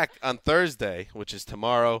be back on Thursday, which is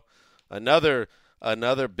tomorrow. Another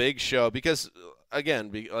big show because,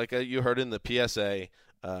 again, like you heard in the PSA,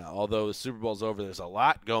 although the Super Bowl's over, there's a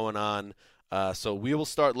lot going on. So we will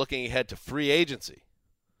start looking ahead to free agency.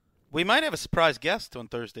 We might have a surprise guest on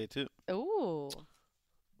Thursday, too. Ooh.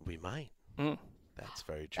 We might. That's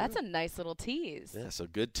very true. That's a nice little tease. Yeah, so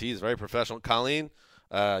good tease. Very professional. Colleen,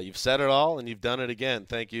 you've said it all, and you've done it again.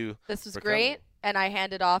 Thank you. This was great, coming. and I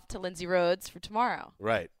hand it off to Lindsay Rhodes for tomorrow.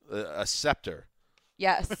 Right. A scepter.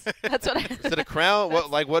 Yes, that's what I. Is it a crown?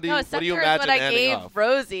 What do you imagine I handing gave off?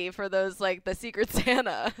 Rosie for those the Secret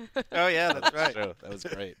Santa. Oh yeah, that's right. True. That was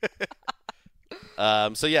great.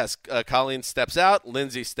 So yes, Colleen steps out,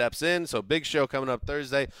 Lindsay steps in. So big show coming up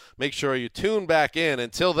Thursday. Make sure you tune back in.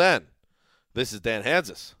 Until then, this is Dan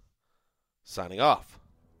Hanzus signing off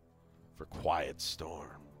for Quiet Storm,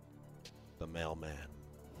 The Mailman,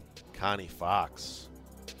 Connie Fox,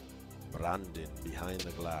 Brandon behind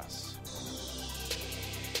the glass.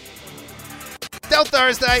 Till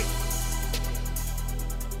Thursday.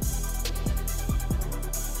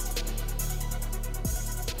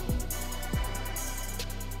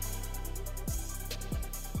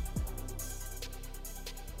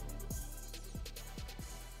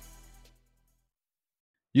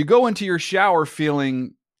 You go into your shower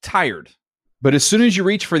feeling tired, but as soon as you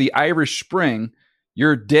reach for the Irish Spring,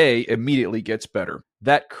 your day immediately gets better.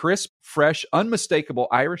 That crisp, fresh, unmistakable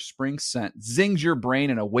Irish Spring scent zings your brain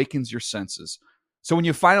and awakens your senses. So when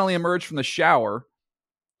you finally emerge from the shower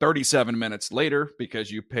 37 minutes later,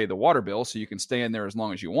 because you pay the water bill so you can stay in there as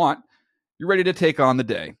long as you want, you're ready to take on the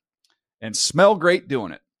day and smell great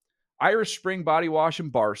doing it. Irish Spring Body Wash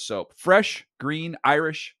and Bar Soap. Fresh, green,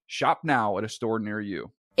 Irish. Shop now at a store near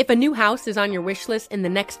you. If a new house is on your wish list in the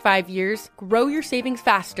next 5 years, grow your savings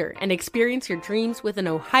faster and experience your dreams with an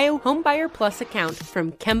Ohio Homebuyer Plus account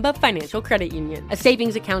from Kemba Financial Credit Union. A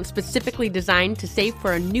savings account specifically designed to save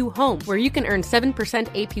for a new home where you can earn 7%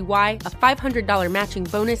 APY, a $500 matching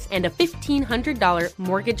bonus, and a $1,500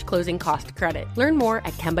 mortgage closing cost credit. Learn more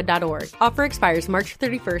at Kemba.org. Offer expires March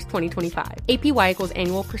 31st, 2025. APY equals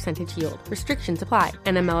annual percentage yield. Restrictions apply.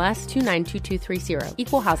 NMLS 292230.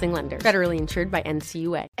 Equal housing lender. Federally insured by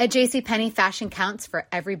NCUA. At JCPenney, fashion counts for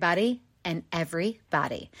everybody and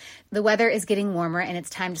everybody. The weather is getting warmer and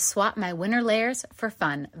it's time to swap my winter layers for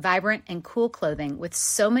fun, vibrant, and cool clothing. With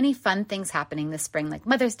so many fun things happening this spring, like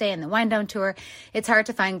Mother's Day and the Wind Down Tour, it's hard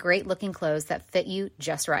to find great looking clothes that fit you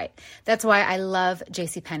just right. That's why I love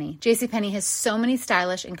JCPenney. JCPenney has so many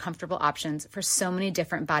stylish and comfortable options for so many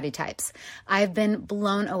different body types. I've been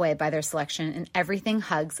blown away by their selection, and everything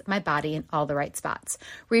hugs my body in all the right spots.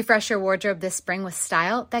 Refresh your wardrobe this spring with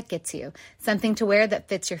style that gets you. Something to wear that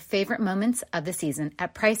fits your favorite moments of the season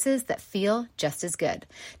at prices that feel just as good.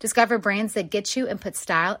 Discover brands that get you and put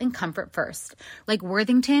style and comfort first, like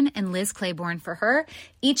Worthington and Liz Claiborne for her,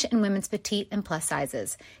 each in women's petite and plus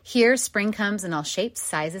sizes. Here, spring comes in all shapes,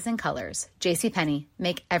 sizes, and colors. JCPenney,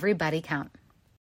 make everybody count.